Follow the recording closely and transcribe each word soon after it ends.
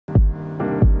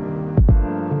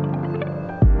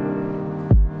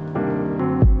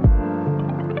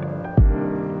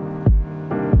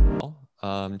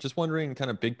Just wondering,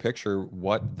 kind of big picture,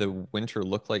 what the winter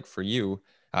looked like for you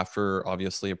after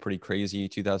obviously a pretty crazy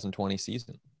 2020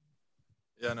 season.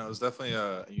 Yeah, no, it was definitely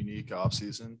a unique off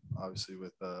season. Obviously,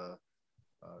 with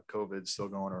COVID still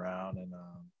going around, and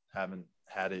haven't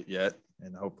had it yet,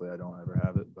 and hopefully I don't ever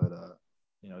have it. But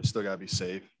you still got to be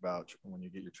safe about when you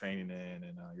get your training in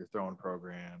and your throwing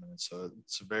program, and so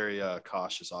it's a very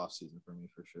cautious off season for me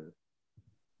for sure.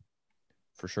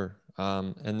 For sure.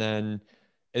 And then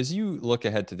as you look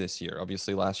ahead to this year,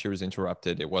 obviously last year was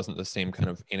interrupted. It wasn't the same kind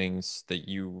of innings that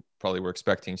you probably were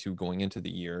expecting to going into the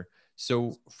year.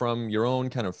 So from your own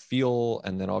kind of feel,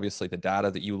 and then obviously the data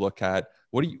that you look at,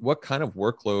 what kind of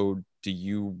workload do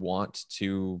you want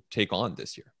to take on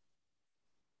this year?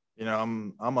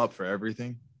 I'm up for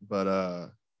everything, but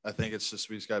I think it's just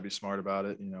we just got to be smart about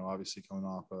it. Obviously coming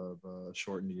off of a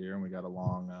shortened year, and we got a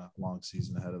long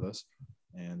season ahead of us.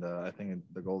 And I think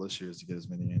the goal this year is to get as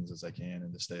many innings as I can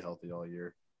and to stay healthy all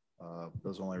year.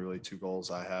 Those are only really two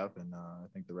goals I have, and I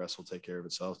think the rest will take care of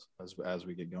itself as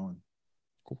we get going.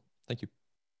 Cool. Thank you.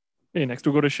 Hey, next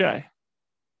we'll go to Shay.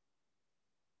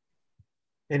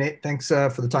 Hey, Nate. Thanks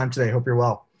for the time today. Hope you're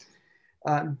well.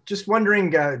 Just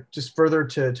wondering, just further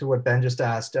to what Ben just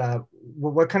asked,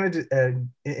 what kind of,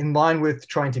 in line with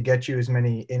trying to get you as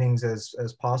many innings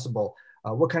as possible,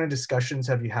 what kind of discussions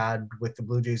have you had with the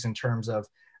Blue Jays in terms of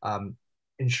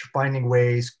finding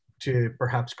ways to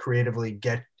perhaps creatively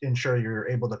ensure you're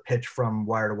able to pitch from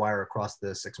wire to wire across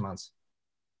the 6 months?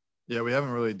 Yeah, we haven't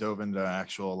really dove into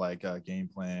actual game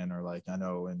plan, or I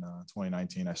know in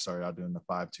 2019 I started out doing the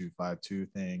 5-2-5-2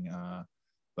 thing,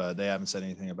 but they haven't said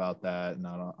anything about that, and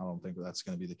I don't think that's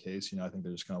going to be the case. I think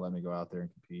they're just going to let me go out there and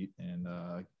compete and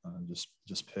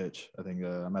just pitch. I think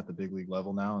I'm at the big league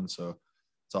level now, and so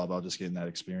it's all about just getting that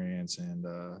experience and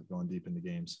going deep into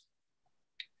games.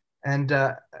 And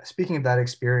speaking of that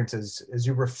experience, as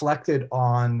you reflected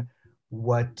on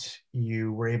what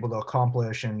you were able to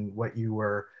accomplish and what you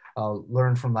were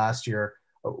learned from last year,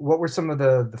 what were some of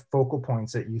the focal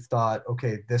points that you thought,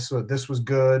 okay, this was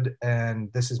good,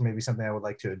 and this is maybe something I would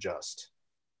like to adjust?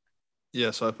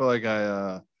 Yeah, so I feel like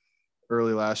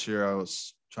early last year I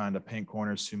was trying to paint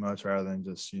corners too much rather than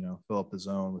just fill up the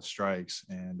zone with strikes,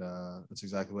 and that's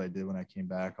exactly what I did when I came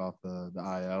back off the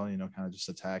IL. Kind of just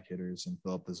attack hitters and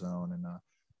fill up the zone, and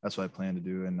that's what I plan to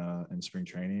do in spring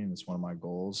training. It's one of my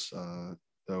goals.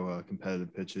 Throw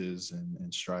competitive pitches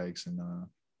and strikes, and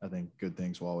I think good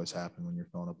things will always happen when you're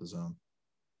filling up the zone.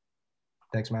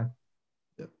 Thanks, man.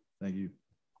 Yep. Thank you.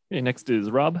 Okay, next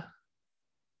is Rob.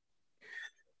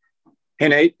 Hey,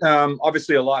 Nate.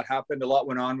 Obviously, a lot happened. A lot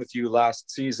went on with you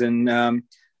last season. I'm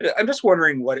just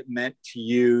wondering what it meant to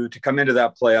you to come into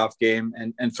that playoff game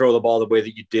and throw the ball the way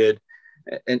that you did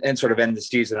and sort of end the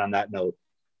season on that note.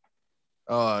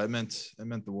 Oh, it meant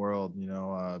the world,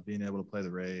 being able to play the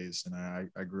Rays. And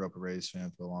I grew up a Rays fan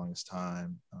for the longest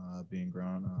time, being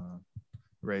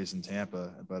raised in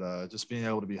Tampa, but just being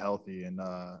able to be healthy and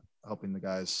helping the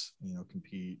guys,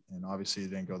 compete. And obviously it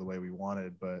didn't go the way we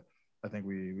wanted, but I think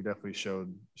we definitely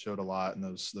showed a lot in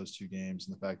those two games.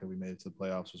 And the fact that we made it to the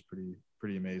playoffs was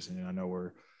pretty amazing. And I know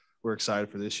we're excited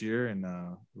for this year, and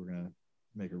we're going to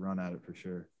make a run at it for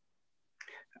sure.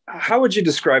 How would you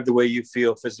describe the way you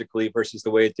feel physically versus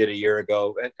the way it did a year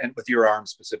ago, and with your arm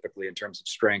specifically in terms of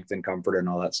strength and comfort and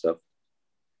all that stuff?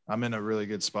 I'm in a really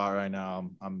good spot right now.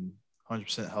 I'm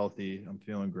 100% healthy. I'm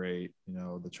feeling great.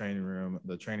 The training room,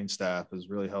 the training staff has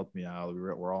really helped me out.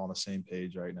 We're all on the same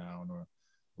page right now, and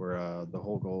we're the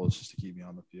whole goal is just to keep me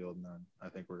on the field. And I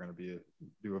think we're going to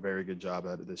do a very good job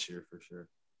at it this year for sure.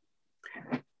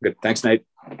 Good. Thanks, Nate.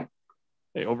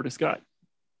 Hey, over to Scott.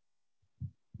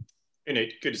 Hey,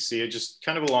 Nate, good to see you. Just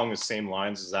kind of along the same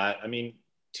lines as that. I mean,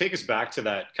 take us back to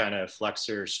that kind of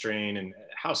flexor strain, and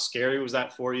how scary was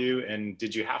that for you? And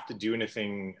did you have to do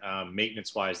anything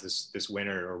maintenance-wise this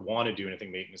winter, or want to do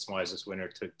anything maintenance-wise this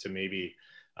winter to maybe,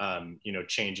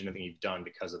 change anything you've done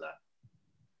because of that?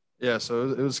 Yeah, so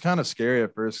it was kind of scary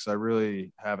at first because I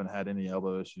really haven't had any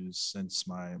elbow issues since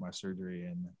my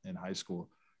surgery in high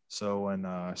school. So when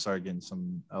I started getting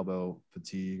some elbow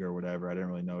fatigue or whatever, I didn't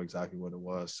really know exactly what it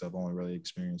was. So I've only really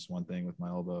experienced one thing with my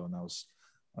elbow, and that was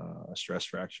a stress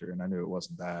fracture. And I knew it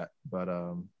wasn't that. But,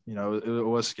 it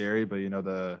was scary. But,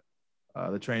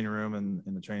 the training room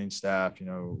and the training staff,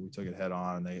 we took it head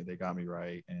on, and they got me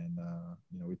right. And,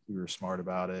 we were smart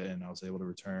about it, and I was able to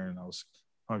return. I was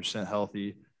 100%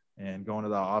 healthy. And going to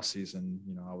the off season,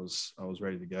 I was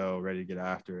ready to go, ready to get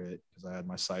after it, because I had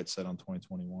my sights set on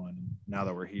 2021. And now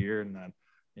that we're here, and that,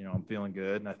 I'm feeling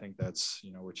good, and I think that's,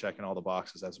 we're checking all the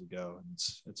boxes as we go, and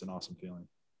it's an awesome feeling.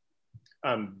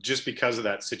 just because of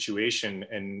that situation,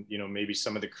 and maybe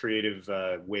some of the creative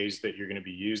ways that you're going to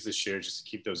be used this year just to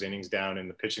keep those innings down and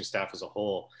the pitching staff as a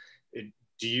whole.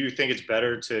 Do you think it's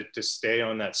better to stay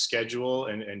on that schedule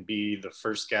and be the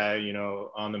first guy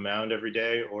on the mound every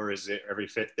day, or is it every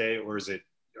fifth day, or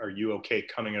are you okay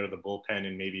coming out of the bullpen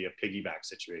in maybe a piggyback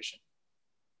situation?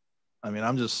 I mean,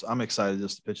 I'm excited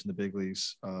just to pitch in the big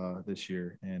leagues this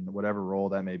year, and whatever role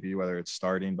that may be, whether it's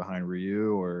starting behind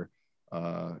Ryu or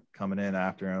coming in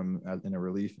after him in a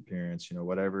relief appearance,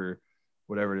 whatever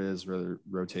it is, whether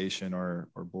rotation or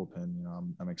bullpen,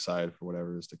 I'm excited for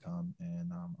whatever is to come,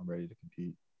 and I'm ready to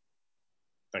compete.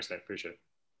 Thanks, Nate. Appreciate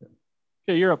it.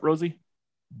 Okay, you're up, Rosie.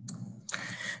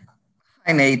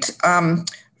 Hi, Nate.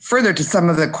 Further to some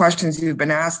of the questions you've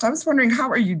been asked, I was wondering, how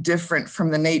are you different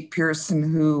from the Nate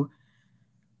Pearson who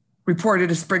reported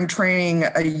to spring training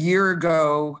a year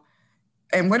ago?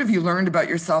 And what have you learned about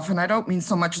yourself? And I don't mean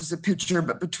so much as a pitcher,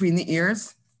 but between the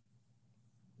ears.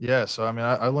 Yeah. So, I mean,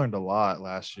 I learned a lot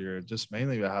last year, just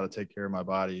mainly about how to take care of my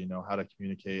body, how to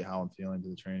communicate how I'm feeling to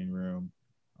the training room,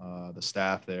 the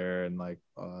staff there, and like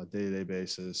day-to-day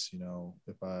basis,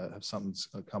 if I have something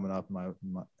coming up my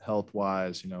health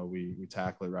wise, we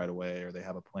tackle it right away, or they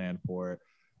have a plan for it.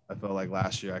 I felt like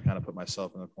last year I kind of put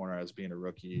myself in the corner as being a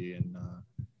rookie and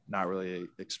not really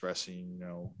expressing,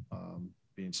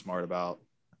 being smart about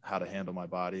how to handle my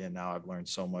body. And now I've learned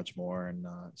so much more, and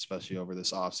especially over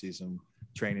this off season,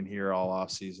 training here all off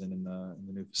season in the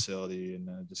new facility, and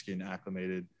just getting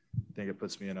acclimated. I think it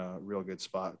puts me in a real good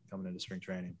spot coming into spring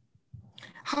training.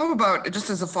 How about, just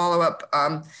as a follow-up,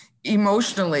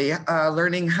 emotionally,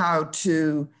 learning how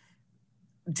to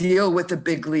deal with the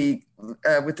big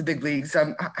leagues?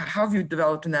 How have you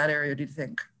developed in that area, do you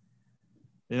think?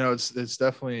 It's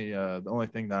definitely the only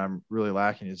thing that I'm really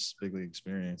lacking is big league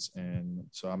experience, and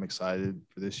so I'm excited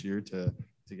for this year to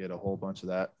get a whole bunch of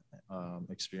that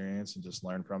experience and just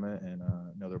learn from it. And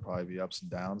there'll probably be ups and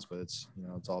downs, but it's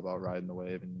all about riding the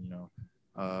wave and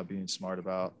being smart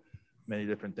about many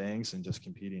different things and just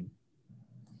competing.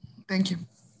 Thank you.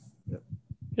 Yep.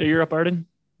 Yeah, you're up, Arden.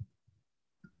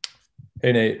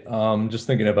 Hey, Nate, just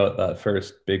thinking about that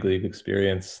first big league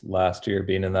experience last year,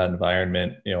 being in that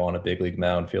environment, on a big league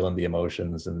mound, feeling the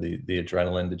emotions and the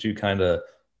adrenaline. Did you kind of,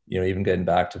 even getting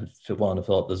back to wanting to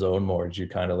fill up the zone more, did you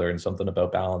kind of learn something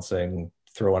about balancing,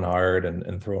 throwing hard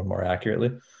and throwing more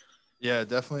accurately? Yeah,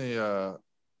 definitely.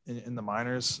 In the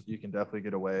minors, you can definitely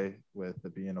get away with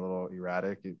it being a little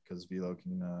erratic because velo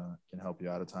can help you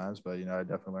out at times. But I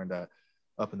definitely learned that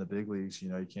up in the big leagues,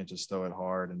 you can't just throw it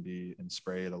hard and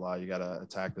spray it a lot. You got to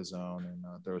attack the zone and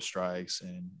throw strikes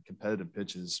and competitive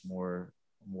pitches more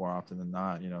often than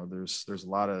not. There's a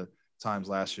lot of times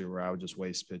last year where I would just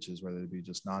waste pitches, whether it be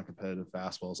just non-competitive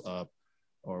fastballs up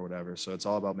or whatever. So it's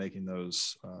all about making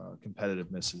those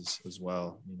competitive misses as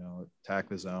well. Attack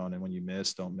the zone, and when you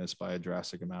miss, don't miss by a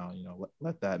drastic amount.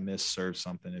 Let that miss serve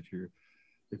something. If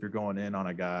you're going in on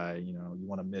a guy, you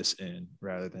want to miss in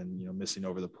rather than missing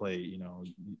over the plate.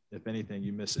 If anything,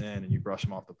 you miss in and you brush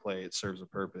them off the plate, it serves a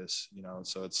purpose.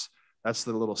 So that's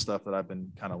the little stuff that I've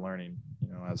been kind of learning,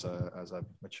 as I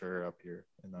mature up here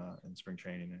in spring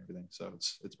training and everything. So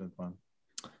it's been fun.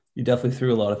 You definitely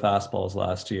threw a lot of fastballs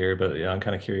last year, but I'm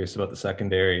kind of curious about the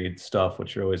secondary stuff,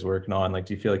 which you're always working on. Like,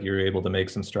 do you feel like you were able to make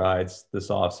some strides this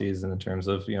offseason in terms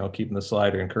of, keeping the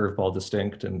slider and curveball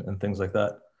distinct and things like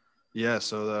that? Yeah.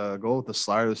 So the goal with the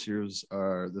slider this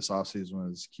offseason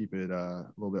was keep it a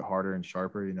little bit harder and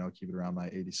sharper, keep it around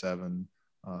like 86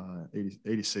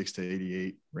 to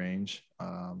 88 range.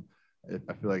 I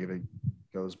feel like if it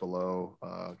goes below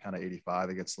kind of 85,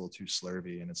 it gets a little too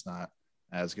slurvy and it's not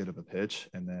as good of a pitch.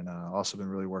 And then also been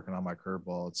really working on my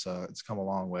curveball. It's come a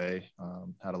long way.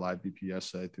 Had a live BP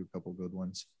yesterday, threw a couple good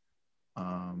ones.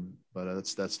 But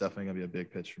that's definitely gonna be a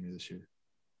big pitch for me this year.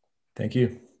 Thank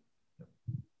you.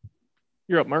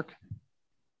 You're up, Mark.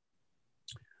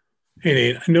 Hey,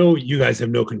 Nate, I know you guys have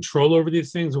no control over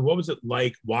these things, but what was it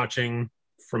like watching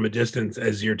from a distance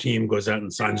as your team goes out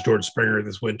and signs George Springer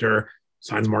this winter,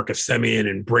 signs Marcus Semien,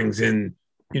 and brings in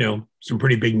some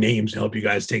pretty big names to help you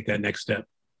guys take that next step?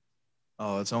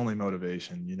 Oh, it's only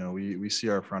motivation. We see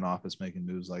our front office making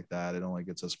moves like that. It only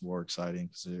gets us more exciting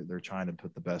because they're trying to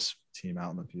put the best team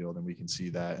out in the field, and we can see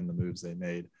that in the moves they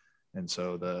made. And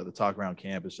so the talk around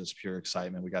camp is just pure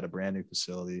excitement. We got a brand new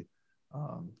facility,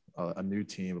 a new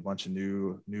team, a bunch of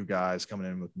new guys coming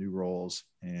in with new roles,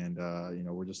 and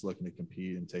we're just looking to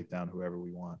compete and take down whoever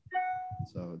we want.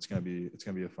 So it's gonna be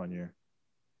a fun year.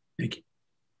 Thank you.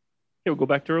 Okay, we'll go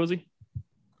back to Rosie.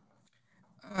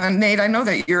 Nate, I know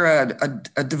that you're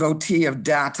a devotee of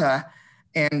data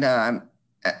and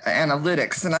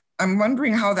analytics, and I'm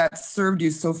wondering how that's served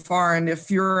you so far, and if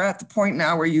you're at the point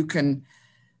now where you can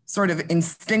sort of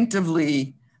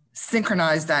instinctively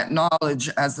synchronize that knowledge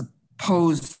as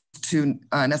opposed to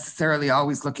necessarily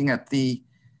always looking at the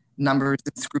numbers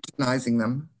and scrutinizing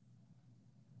them.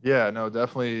 Yeah, no,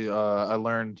 definitely. I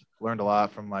learned a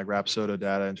lot from like Rapsodo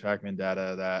data and TrackMan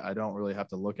data that I don't really have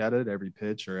to look at it every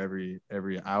pitch or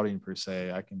every outing per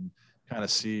se. I can kind of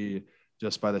see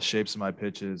just by the shapes of my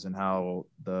pitches and how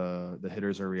the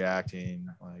hitters are reacting.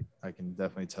 Like I can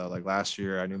definitely tell. Like last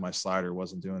year, I knew my slider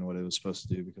wasn't doing what it was supposed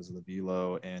to do because of the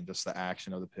velo and just the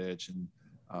action of the pitch and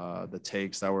the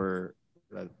takes that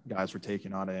guys were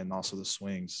taking on it, and also the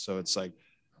swings. So it's like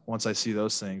once I see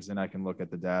those things, then I can look at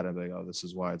the data and be like, oh, this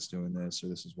is why it's doing this, or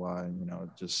this is why. And,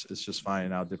 it's just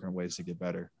finding out different ways to get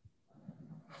better.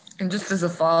 And just as a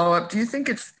follow-up, do you think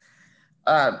it's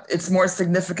more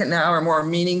significant now or more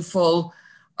meaningful,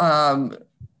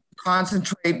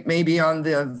 concentrate maybe on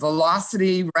the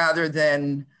velocity rather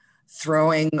than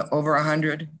throwing over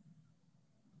 100?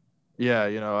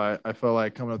 Yeah, I felt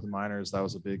like coming up the minors, that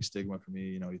was a big stigma for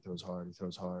me. He throws hard.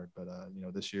 But,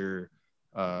 this year,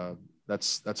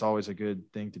 that's always a good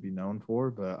thing to be known for,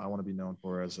 but I want to be known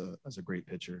for as a great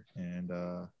pitcher. And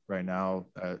right now,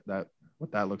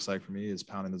 what that looks like for me is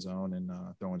pounding the zone and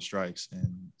throwing strikes.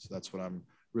 And so that's what I'm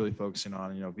really focusing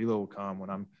on. Velo will come when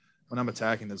I'm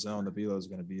attacking the zone. The velo is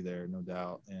going to be there, no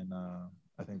doubt. And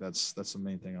I think that's the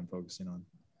main thing I'm focusing on.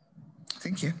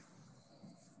 Thank you.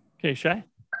 Okay, Shai.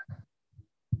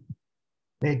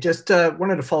 Nate, just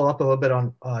wanted to follow up a little bit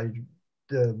on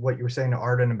what you were saying to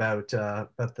Arden about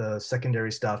the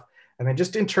secondary stuff. I mean,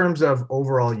 just in terms of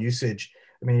overall usage,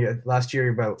 I mean, last year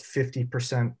you're about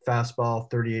 50% fastball,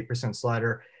 38%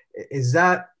 slider. Is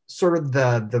that sort of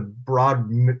the broad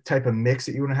type of mix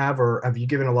that you want to have, or have you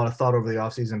given a lot of thought over the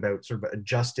offseason about sort of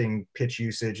adjusting pitch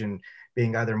usage and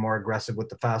being either more aggressive with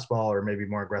the fastball or maybe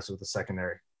more aggressive with the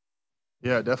secondary?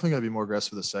 Yeah, definitely going to be more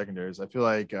aggressive with the secondaries. I feel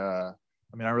like I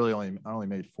only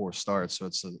made 4 starts, so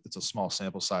it's a small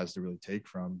sample size to really take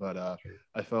from. But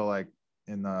I felt like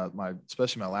in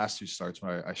especially my last 2 starts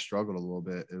when I struggled a little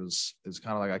bit, it was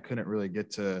kind of like I couldn't really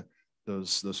get to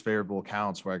those favorable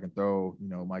counts where I can throw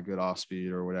my good off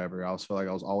speed or whatever. I always felt like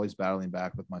I was always battling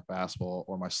back with my fastball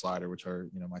or my slider, which are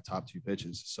my top 2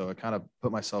 pitches. So I kind of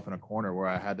put myself in a corner where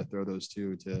I had to throw those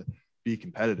 2 to be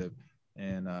competitive.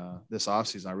 And this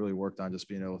offseason, I really worked on just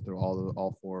being able to throw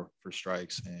all 4 for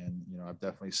strikes. And, I've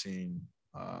definitely seen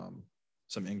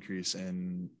some increase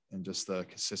in just the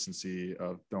consistency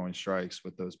of throwing strikes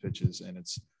with those pitches. And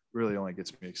it's really only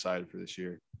gets me excited for this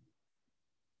year.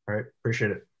 All right.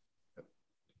 Appreciate it. All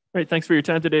right. Thanks for your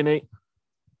time today, Nate.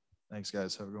 Thanks,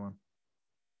 guys. Have a good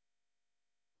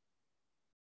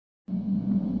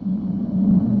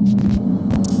one.